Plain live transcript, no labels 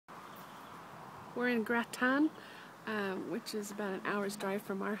We're in Grattan, which is about an hour's drive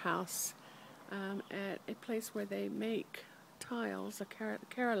from our house, at a place where they make tiles, a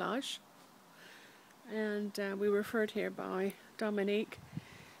carrelage. And we were referred here by Dominique,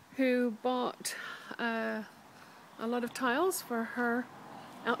 who bought a lot of tiles for her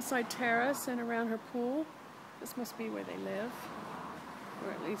outside terrace and around her pool. This must be where they live,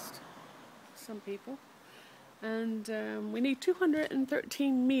 or at least some people. And we need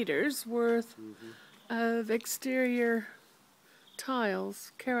 213 meters worth of exterior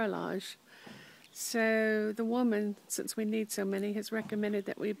tiles, carrelage. So the woman, since we need so many, has recommended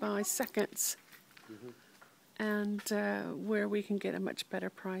that we buy seconds, and where we can get a much better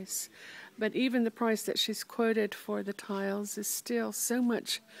price. But even the price that she's quoted for the tiles is still so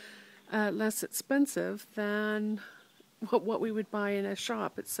much less expensive than what we would buy in a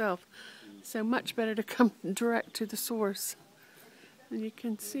shop itself. So much better to come direct to the source. And you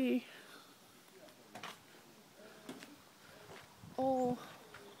can see all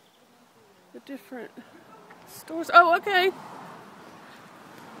the different stores. Oh, okay.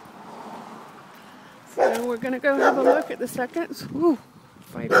 So we're going to go have a look at the seconds. Ooh,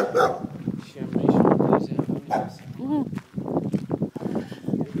 fighting.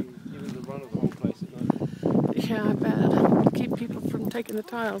 Yeah, I bet. Keep people from taking the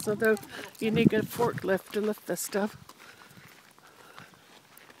tiles, although you need a forklift to lift this stuff.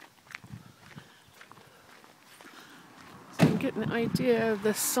 So you can get an idea of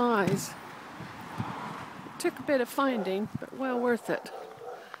the size. It took a bit of finding, but well worth it.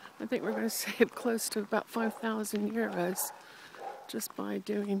 I think we're going to save close to about 5,000 euros just by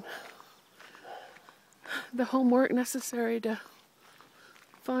doing the homework necessary to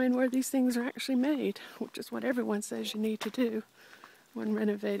find where these things are actually made, which is what everyone says you need to do when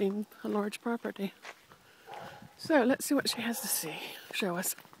renovating a large property. So let's see what she has to show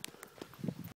us.